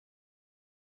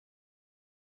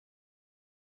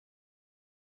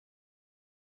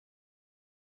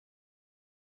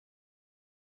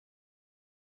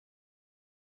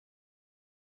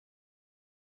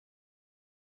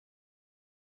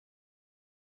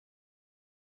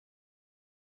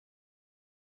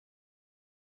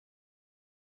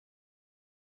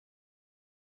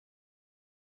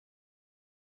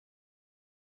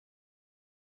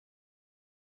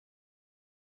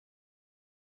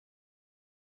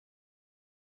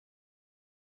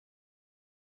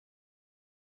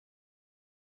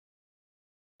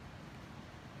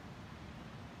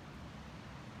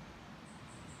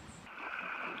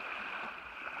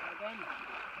moment.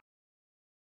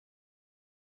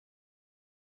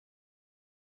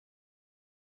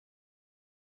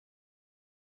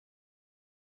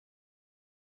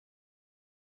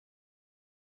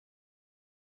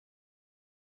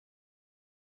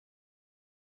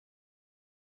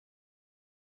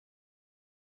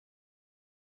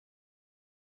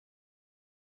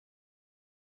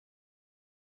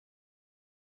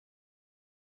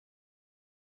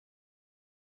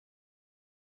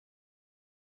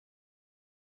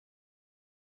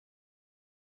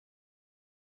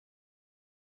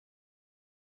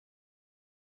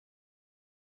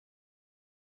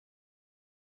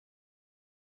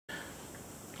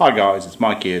 Hi guys, it's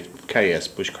Mike here, KS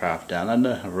Bushcraft Down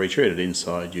Under. I've retreated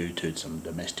inside due to some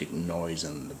domestic noise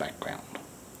in the background.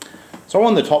 So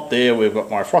on the top there we've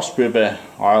got my Frost River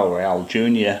Arrowhead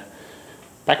Junior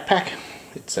backpack.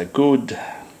 It's a good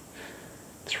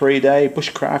 3-day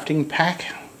bushcrafting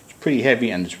pack. It's pretty heavy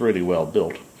and it's really well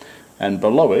built. And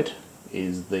below it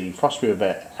is the Frost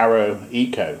River Arrow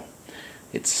Eco.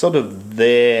 It's sort of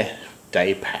their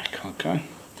day pack, okay?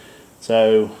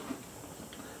 So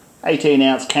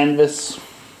 18-ounce canvas,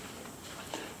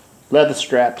 leather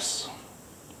straps.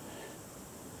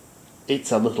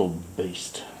 It's a little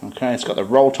beast. Okay, it's got the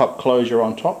roll top closure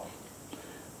on top,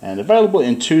 and available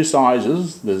in two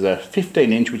sizes. There's a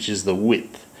 15-inch, which is the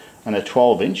width, and a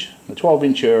 12-inch. The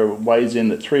 12-incher weighs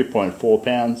in at 3.4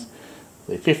 pounds.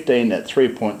 The 15 at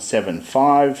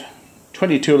 3.75.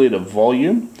 22-litre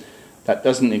volume. That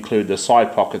doesn't include the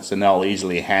side pockets, and they'll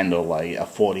easily handle a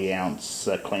 40-ounce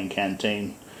clean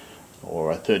canteen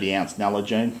or a 30-ounce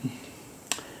Nalgene.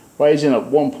 Weighs in at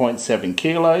 1.7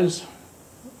 kilos.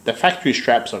 The factory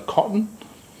straps are cotton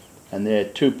and they're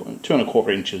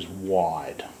 2.25 inches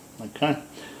wide. Okay,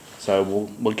 so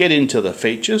we'll get into the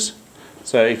features.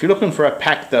 So if you're looking for a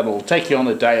pack that'll take you on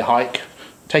a day hike,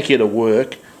 take you to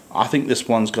work, I think this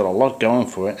one's got a lot going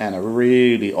for it and a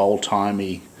really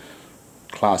old-timey,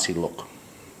 classy look.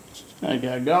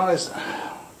 Okay guys,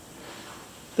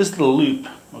 this little loop,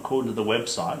 according to the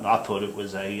website, I thought it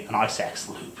was an ice axe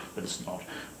loop, but it's not.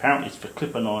 Apparently it's for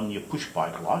clipping on your push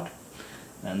bike light.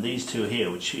 And these two here,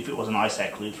 which if it was an ice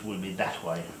axe loop would be that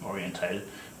way orientated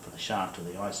for the shaft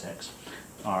of the ice axe,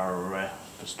 are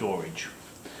for storage.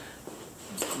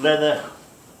 Leather,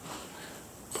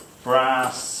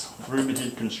 brass,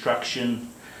 riveted construction,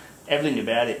 everything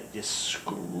about it just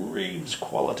screams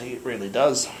quality, it really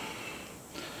does.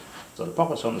 So the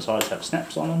pockets on the sides have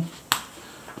snaps on them.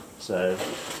 So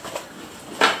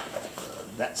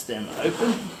that's them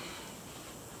open.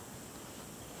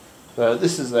 So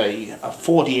this is a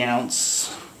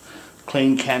 40-ounce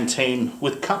clean canteen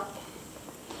with cup.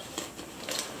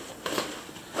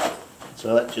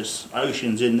 So that just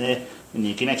oceans in there, and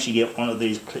you can actually get one of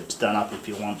these clips done up if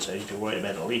you want to, if you're worried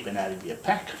about it leaping out of your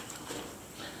pack.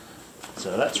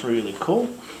 So that's really cool.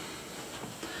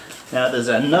 Now there's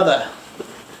another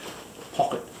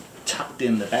pocket tucked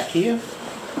in the back here.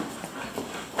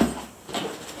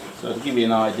 So to give you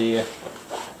an idea,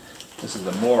 this is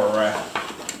a more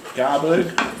Garberg,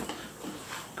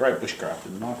 great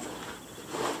bushcrafting knife.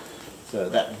 So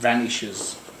that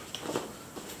vanishes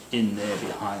in there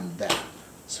behind that.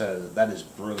 So that is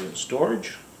brilliant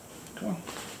storage. Okay.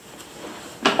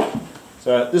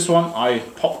 So this one I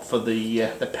popped for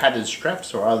the padded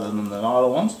straps rather than the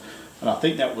nylon ones, and I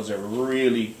think that was a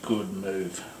really good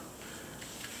move.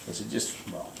 Because it just,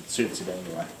 well, it suits it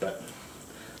anyway, but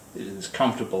it is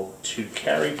comfortable to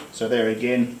carry. So there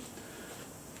again,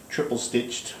 triple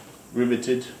stitched,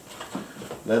 riveted,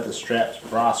 leather straps,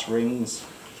 brass rings,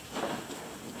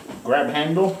 grab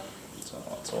handle, so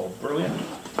it's all brilliant.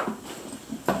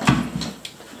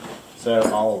 So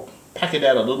I'll pack it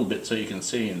out a little bit so you can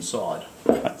see inside.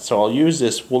 So I'll use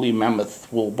this woolly mammoth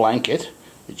wool blanket,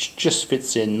 which just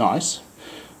fits in nice.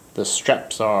 The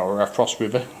straps are Frost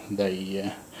River.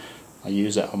 I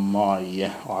use that on my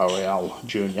IRL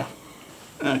Junior.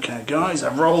 Okay guys,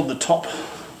 I've rolled the top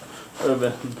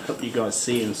over, help you guys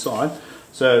see inside.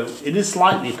 So it is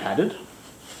slightly padded.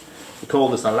 We call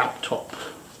this a laptop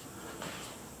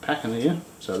pack in here.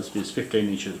 So this is 15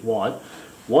 inches wide.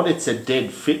 What it's a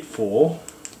dead fit for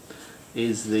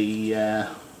is the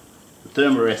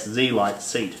Thermarest Z-Lite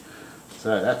seat.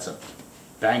 So that's a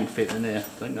bang fit in there. I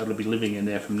think that'll be living in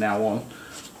there from now on.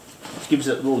 It gives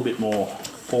it a little bit more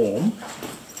form.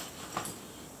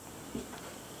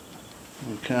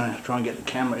 Okay, I'll try and get the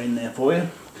camera in there for you.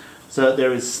 So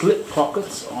there is slip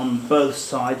pockets on both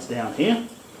sides down here,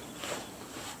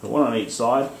 one on each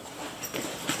side,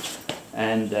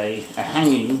 and a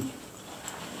hanging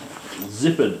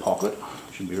zippered pocket,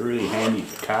 which would be really handy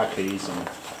for car keys and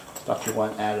stuff you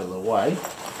want out of the way.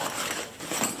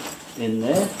 in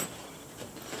there.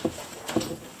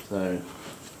 So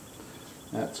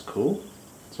that's cool.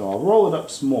 So I'll roll it up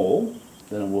small,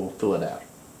 then we'll fill it out.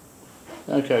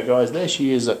 Okay guys, there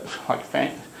she is, like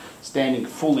standing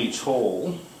fully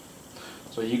tall.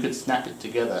 So you could snap it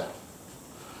together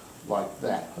like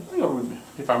that. I think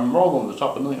if I'm rolling on the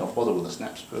top, I don't think I'll bother with the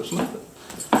snaps personally, but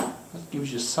that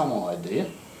gives you some idea.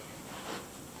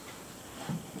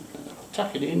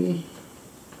 Tuck it in.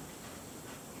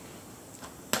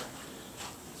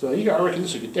 So I reckon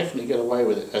this you could definitely get away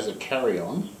with it as a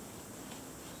carry-on.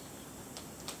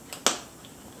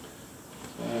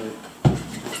 So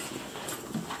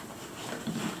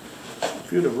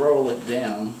if you were to roll it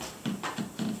down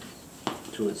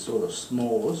to its sort of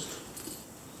smallest,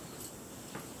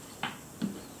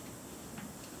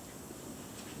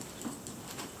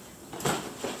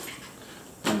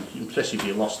 and especially if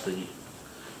you lost the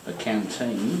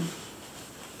canteen,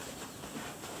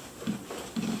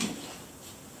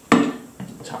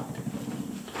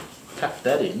 tuck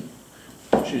that in,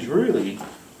 which is really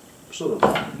sort of,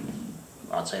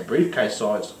 I'd say, briefcase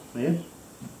size. Yeah.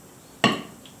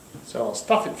 So I'll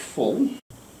stuff it full.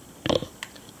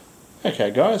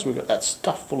 Okay guys, we've got that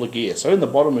stuff full of gear. So in the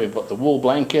bottom we've got the wool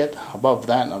blanket. Above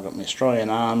that I've got my Australian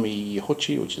Army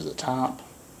hoochie, which is a tarp.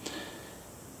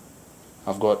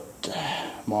 I've got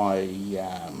my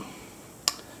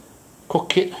cook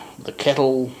kit, the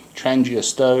kettle, Trangia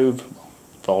stove,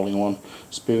 folding one,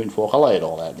 spoon, fork. I'll lay it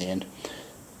all out in the end.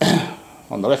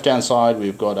 On the left hand side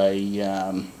we've got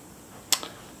a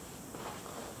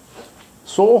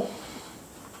saw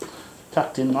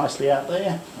tucked in nicely out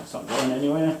there. That's not going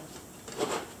anywhere.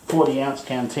 40-ounce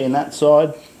canteen that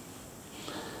side.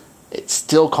 It's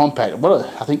still compact. What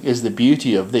I think is the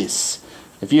beauty of this,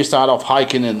 if you start off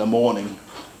hiking in the morning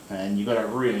and you've got a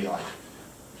really like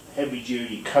heavy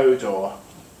duty coat or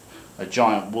a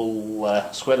giant wool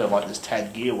sweater like this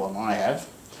Tad Gear one I have,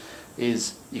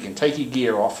 is you can take your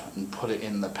gear off and put it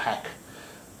in the pack,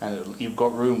 and you've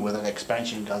got room where that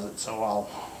expansion does it. So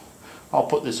I'll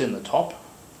put this in the top.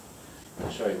 I'll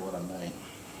show you what I mean.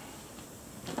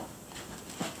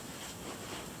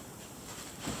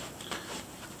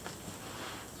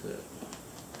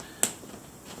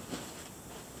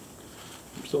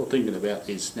 I'm still thinking about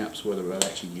these snaps, whether I'd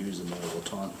actually use them all the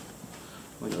time.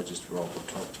 I think I'll just roll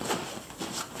the top.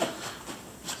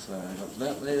 So I've got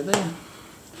that there.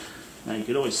 Now you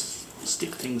could always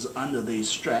stick things under these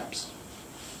straps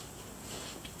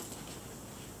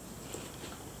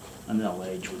and they'll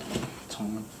age with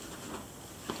time.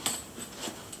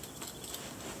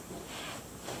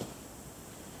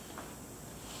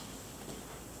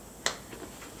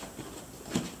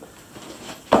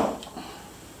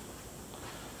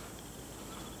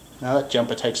 Now that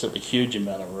jumper takes up a huge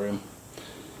amount of room,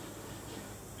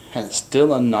 and it's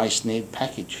still a nice neat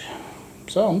package.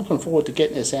 So I'm looking forward to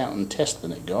getting this out and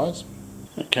testing it, guys.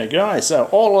 Okay guys, so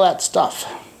all of that stuff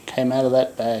came out of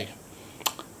that bag.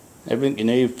 Everything you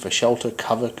need for shelter,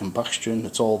 cover, combustion,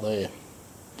 it's all there.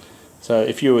 So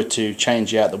if you were to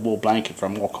change out the wool blanket for a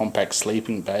more compact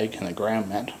sleeping bag and a ground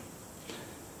mat,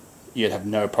 you'd have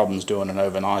no problems doing an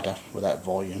overnighter with that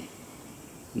volume.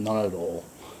 None at all.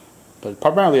 But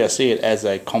primarily I see it as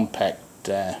a compact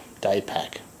day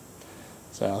pack.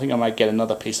 So I think I might get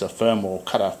another piece of foam or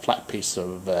cut a flat piece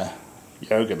of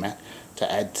yoga mat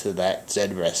to add to that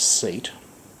Z-rest seat.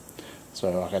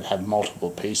 So I could have multiple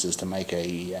pieces to make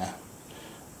a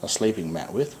sleeping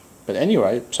mat with. But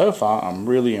anyway, so far I'm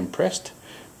really impressed.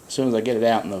 As soon as I get it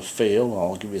out in the field,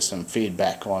 I'll give you some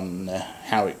feedback on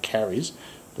how it carries.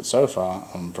 But so far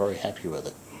I'm very happy with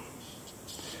it.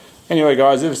 Anyway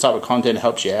guys, if this type of content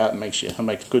helps you out and makes you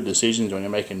make good decisions when you're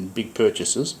making big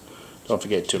purchases, don't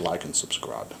forget to like and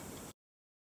subscribe.